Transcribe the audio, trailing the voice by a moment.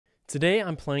Today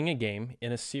I'm playing a game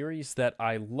in a series that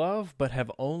I love but have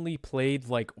only played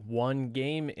like one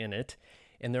game in it,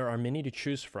 and there are many to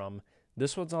choose from.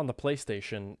 This one's on the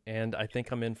PlayStation, and I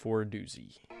think I'm in for a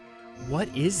doozy. What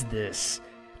is this?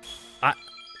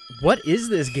 What is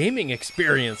this gaming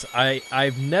experience?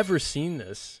 I've never seen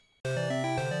this.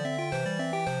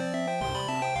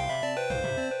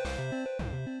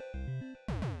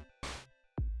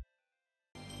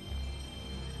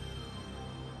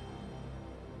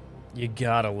 You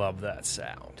gotta love that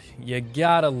sound. You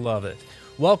gotta love it.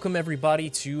 Welcome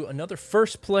everybody to another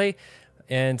First Play,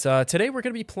 and today we're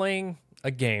going to be playing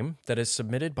a game that is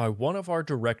submitted by one of our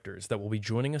directors that will be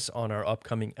joining us on our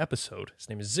upcoming episode. His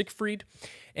name is Siegfried,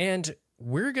 and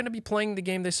we're going to be playing the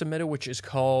game they submitted, which is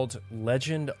called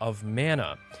Legend of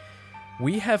Mana.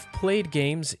 We have played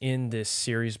games in this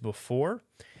series before,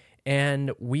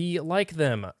 and we like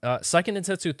them. Seiken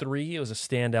Densetsu 3 was a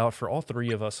standout for all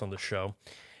three of us on the show.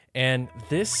 And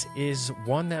this is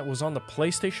one that was on the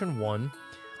PlayStation 1.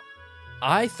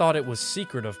 I thought it was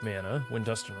Secret of Mana when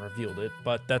Dustin revealed it,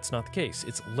 but that's not the case.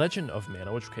 It's Legend of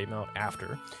Mana, which came out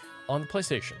after, on the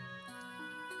PlayStation.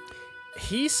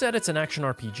 He said it's an action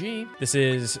RPG. This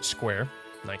is Square,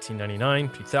 1999,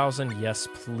 2000, yes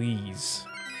please.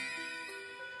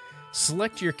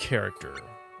 Select your character.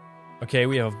 Okay,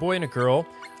 we have a boy and a girl.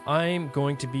 I'm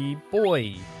going to be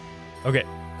boy. Okay.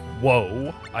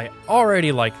 Whoa, I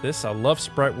already like this. I love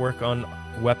sprite work on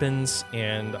weapons,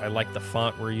 and I like the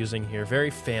font we're using here. Very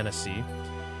fantasy.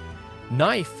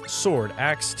 Knife, sword,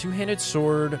 axe, two-handed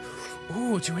sword.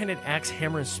 Ooh, two-handed axe,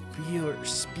 hammer, and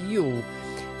spiel.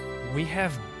 We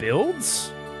have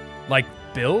builds? Like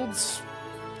builds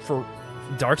for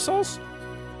Dark Souls?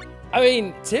 I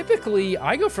mean, typically,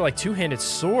 I go for like two-handed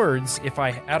swords if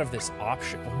I out of this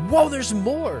option. Whoa, there's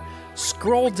more!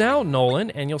 Scroll down, Nolan,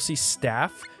 and you'll see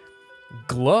staff,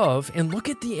 glove, and look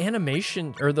at the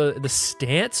animation or the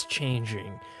stance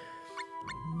changing.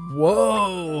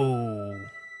 Whoa.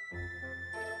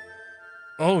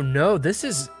 Oh no, this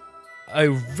is a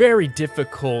very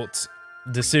difficult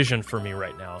decision for me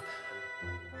right now.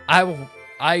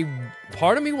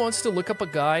 Part of me wants to look up a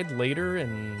guide later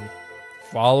and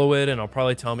follow it, and it'll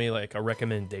probably tell me like a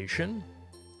recommendation.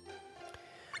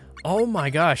 Oh my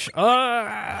gosh,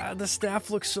 the staff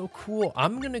looks so cool.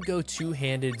 I'm gonna go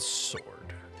two-handed sword.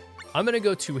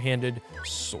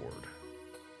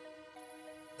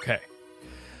 Okay.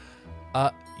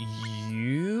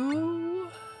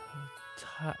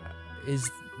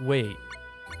 Wait.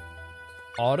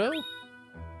 Auto?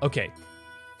 Okay.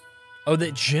 Oh,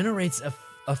 that generates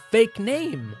a fake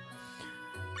name.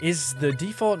 Is the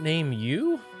default name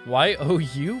you?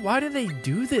 Y-O-U? Why do they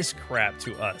do this crap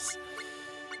to us?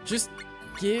 Just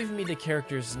give me the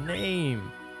character's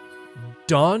name.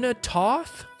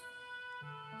 Danatoth?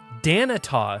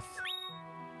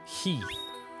 Heath.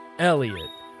 Elliot.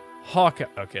 Hawkeye.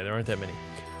 Okay, there aren't that many.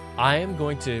 I am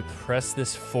going to press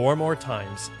this 4 more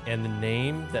times, and the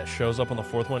name that shows up on the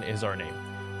 4th one is our name.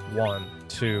 1,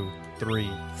 2, 3,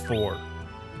 4.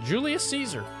 Julius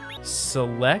Caesar.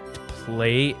 Select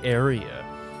play area.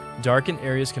 Darkened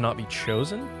areas cannot be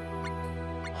chosen?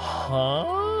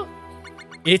 Huh?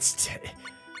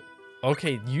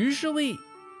 Okay, usually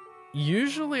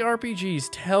RPGs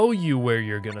tell you where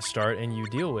you're gonna start and you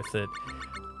deal with it.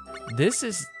 This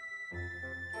is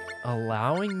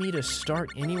allowing me to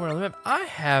start anywhere on the map. I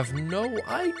have no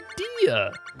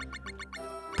idea.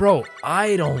 Bro,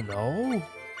 I don't know.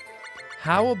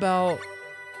 How about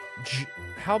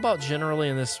generally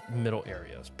in this middle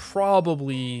area?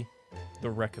 Probably the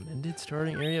recommended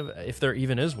starting area, if there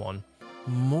even is one.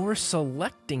 More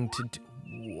selecting to do.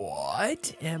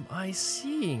 What am I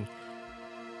seeing?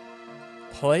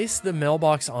 Place the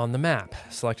mailbox on the map.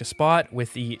 Select a spot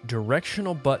with the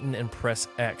directional button and press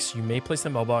X. You may place the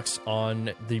mailbox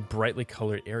on the brightly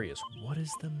colored areas. What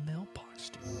does the mailbox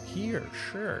do? Here,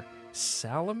 sure.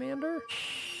 Salamander?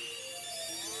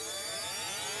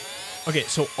 Okay,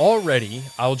 so already,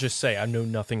 I'll just say, I know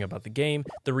nothing about the game.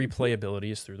 The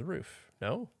replayability is through the roof.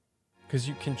 No? Because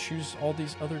you can choose all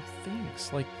these other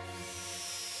things. Like,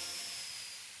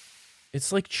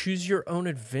 it's like choose your own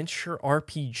adventure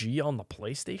RPG on the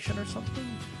PlayStation or something.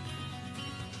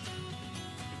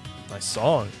 Nice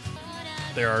song.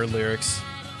 There are lyrics.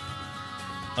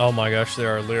 Oh my gosh,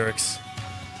 there are lyrics.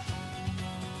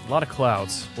 A lot of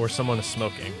clouds, or someone is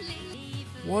smoking.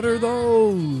 What are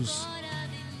those?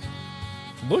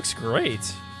 Looks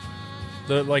great.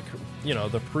 The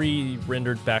the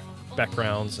pre-rendered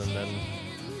backgrounds, and then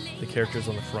the characters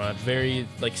on the front. Very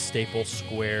like staple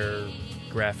Square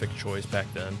graphic choice back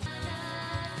then.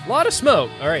 A lot of smoke.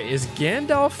 All right, is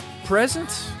Gandalf present?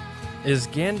 Is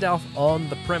Gandalf on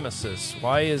the premises?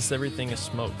 Why is everything a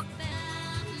smoke?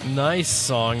 Nice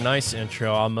song, nice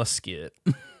intro. I must skip.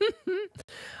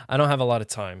 I don't have a lot of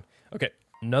time. Okay,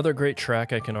 another great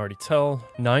track I can already tell.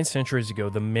 9 centuries ago,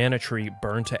 the mana tree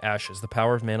burned to ashes. The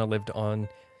power of mana lived on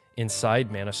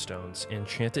inside mana stones,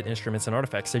 enchanted instruments, and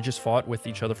artifacts. They just fought with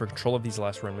each other for control of these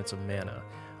last remnants of mana.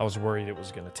 I was worried it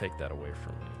was going to take that away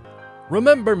from me.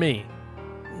 Remember me.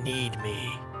 Need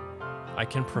me. I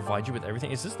can provide you with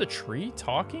everything. Is this the tree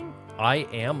talking? I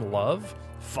am love.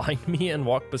 Find me and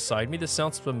walk beside me. This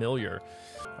sounds familiar.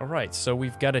 All right, so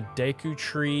we've got a Deku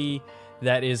tree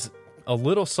that is a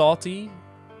little salty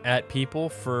at people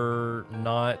for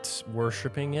not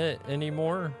worshiping it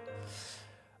anymore.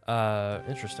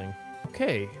 Interesting.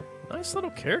 Okay, nice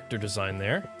little character design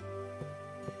there.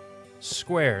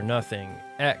 Square, nothing.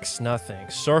 X, nothing.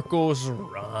 Circles,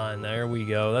 run. There we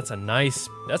go. That's a nice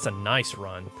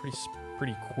run.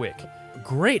 Pretty quick.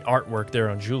 Great artwork there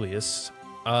on Julius.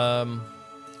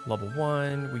 Level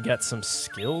 1. We got some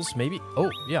skills, maybe.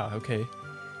 Oh, yeah, okay.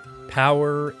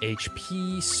 Power,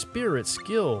 HP, spirit,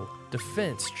 skill,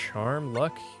 defense, charm,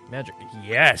 luck, magic.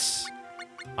 Yes!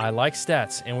 I like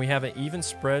stats, and we have an even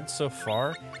spread so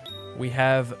far. We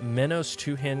have Menos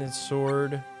two-handed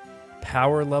sword.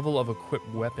 Power level of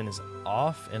equipped weapon is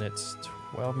off, and it's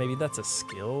 12. Maybe that's a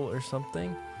skill or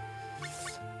something.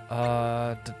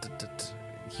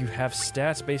 You have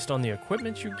stats based on the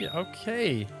equipment you get.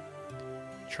 Okay.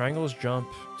 Triangle is jump.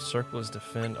 Circle is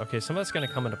defend. Okay, some of that's going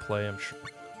to come into play, I'm sure.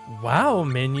 Wow,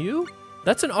 menu.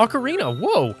 That's an ocarina.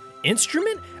 Whoa.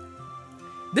 Instrument?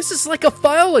 This is like a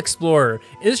file explorer.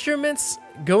 Instruments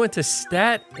go into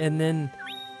stat and then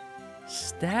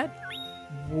stat?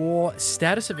 What?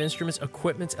 Status of instruments,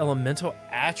 equipment, elemental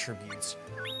attributes,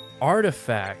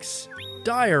 artifacts,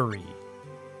 diary.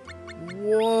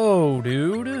 Whoa,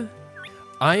 dude.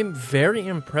 I'm very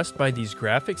impressed by these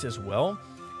graphics as well.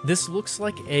 This looks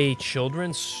like a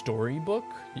children's storybook,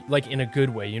 like in a good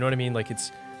way. You know what I mean? Like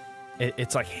it's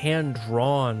like hand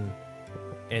drawn,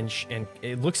 and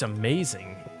it looks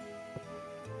amazing.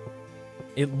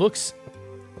 It looks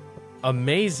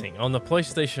amazing on the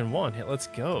PlayStation 1. Hey, let's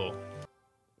go.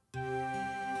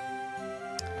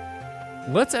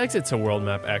 Let's exit to world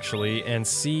map actually and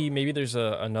see maybe there's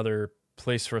another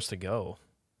place for us to go.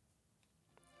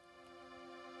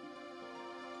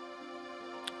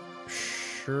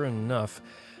 Sure enough.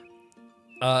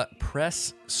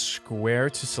 Press square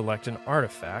to select an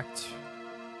artifact.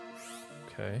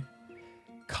 Okay.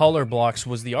 Color blocks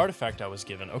was the artifact I was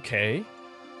given. Okay.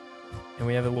 And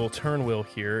we have a little turn wheel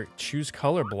here. Choose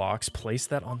color blocks. Place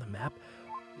that on the map.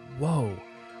 Whoa.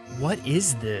 What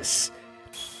is this?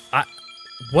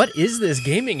 What is this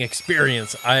gaming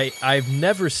experience? I've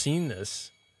never seen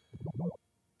this.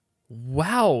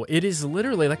 Wow. It is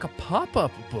literally like a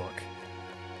pop-up book.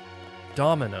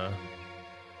 Domina.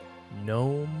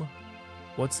 Gnome.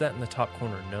 What's that in the top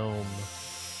corner? Gnome.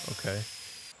 Okay.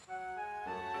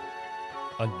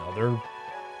 Another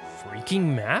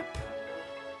freaking map?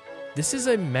 This is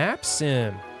a map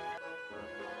sim.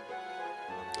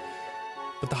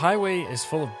 But the highway is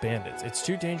full of bandits. It's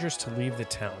too dangerous to leave the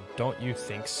town. Don't you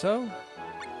think so?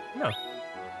 No.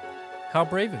 How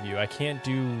brave of you. I can't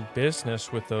do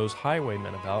business with those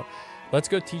highwaymen about. Let's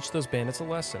go teach those bandits a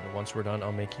lesson. Once we're done,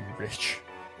 I'll make you rich.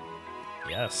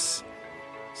 Yes.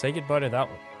 Say goodbye to that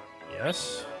one.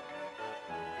 Yes.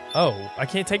 Oh, I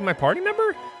can't take my party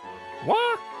member?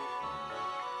 What?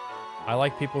 I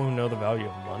like people who know the value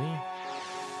of money.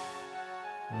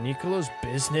 Nicolo's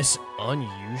business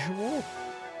unusual?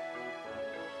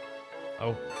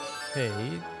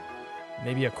 Okay.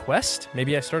 Maybe a quest?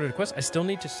 Maybe I started a quest? I still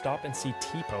need to stop and see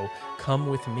Tipo. Come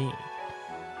with me.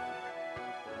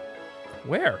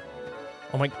 Where?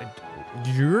 Oh my...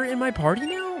 You're in my party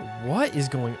now? What is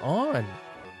going on?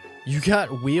 You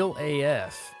got Wheel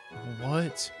AF.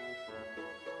 What?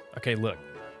 Okay, look.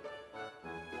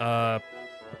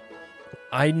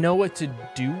 I know what to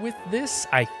do with this.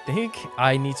 I think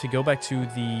I need to go back to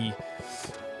the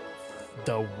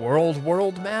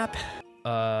world map.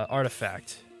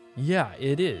 Artifact. Yeah,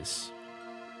 it is.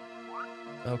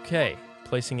 Okay,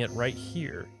 placing it right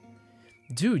here.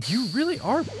 Dude, you really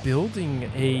are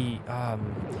building a,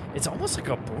 it's almost like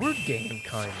a board game,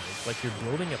 kind of. Like you're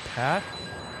building a path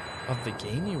of the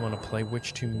game you want to play,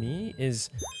 which to me is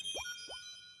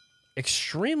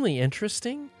extremely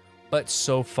interesting, but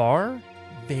so far,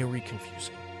 very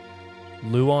confusing.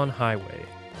 Luon Highway.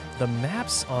 The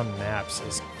maps on maps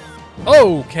is...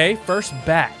 Okay, first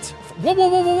bat. Whoa, whoa,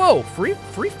 whoa, whoa, whoa.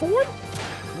 Free forward?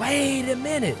 Wait a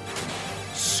minute.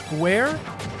 Square?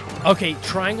 Okay,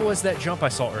 triangle was that jump I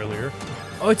saw earlier.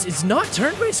 Oh, it's not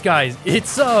turn-based, guys.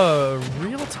 It's a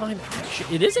real-time action.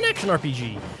 It is an action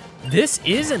RPG. This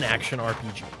is an action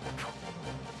RPG.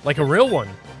 Like a real one.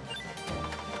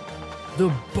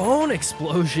 The bone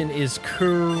explosion is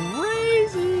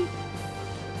crazy.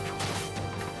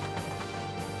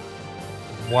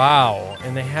 Wow,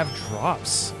 and they have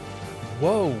drops.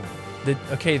 Whoa.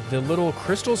 Okay, the little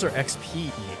crystals are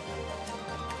XP.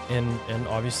 And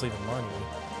obviously the money.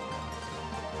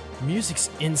 Music's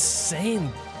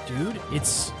insane, dude.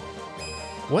 It's...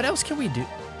 What else can we do?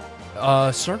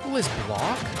 Circle is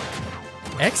block.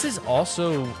 X is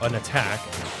also an attack.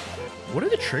 What do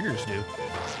the triggers do?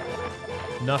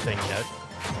 Nothing yet.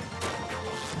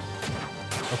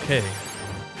 Okay.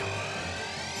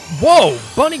 Whoa!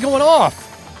 Bunny going off!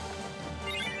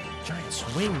 Giant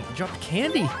swing. Dropped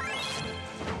candy.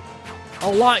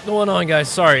 A lot going on, guys.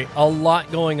 Sorry. A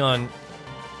lot going on.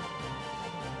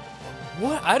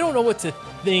 What? I don't know what to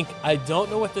think. I don't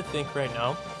know what to think right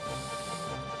now.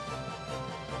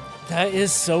 That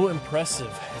is so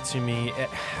impressive to me at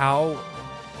how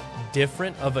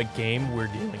different of a game we're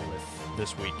dealing with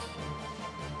this week.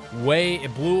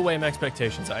 It blew away my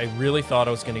expectations. I really thought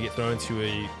I was going to get thrown into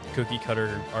a cookie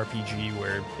cutter RPG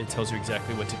where it tells you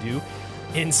exactly what to do.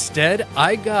 Instead,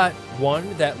 I got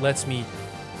one that lets me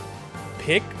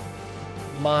pick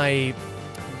my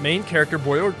main character,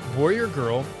 boy or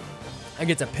girl. I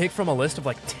get to pick from a list of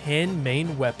like 10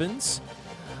 main weapons.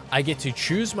 I get to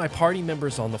choose my party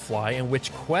members on the fly and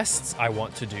which quests I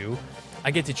want to do. I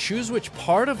get to choose which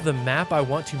part of the map I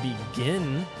want to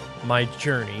begin my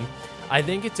journey. I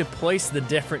then get to place the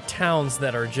different towns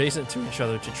that are adjacent to each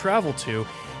other to travel to.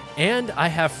 And I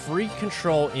have free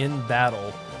control in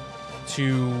battle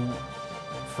to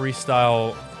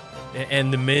freestyle.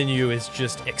 And the menu is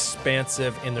just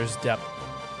expansive and there's depth.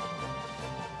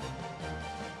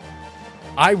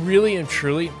 I really and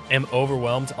truly am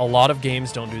overwhelmed. A lot of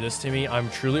games don't do this to me. I'm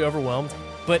truly overwhelmed,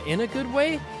 but in a good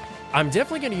way. I'm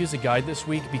definitely going to use a guide this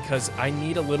week because I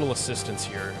need a little assistance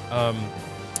here.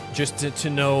 Just to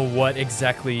know what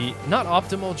exactly, not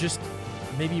optimal, just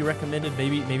maybe recommended,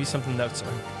 maybe something that's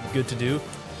good to do.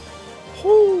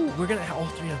 Whoo, we're going to all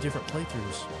three have different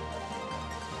playthroughs.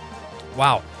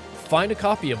 Wow. Find a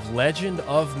copy of Legend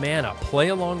of Mana. Play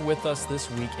along with us this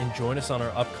week and join us on our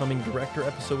upcoming Director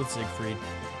episode with Siegfried.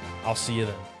 I'll see you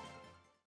then.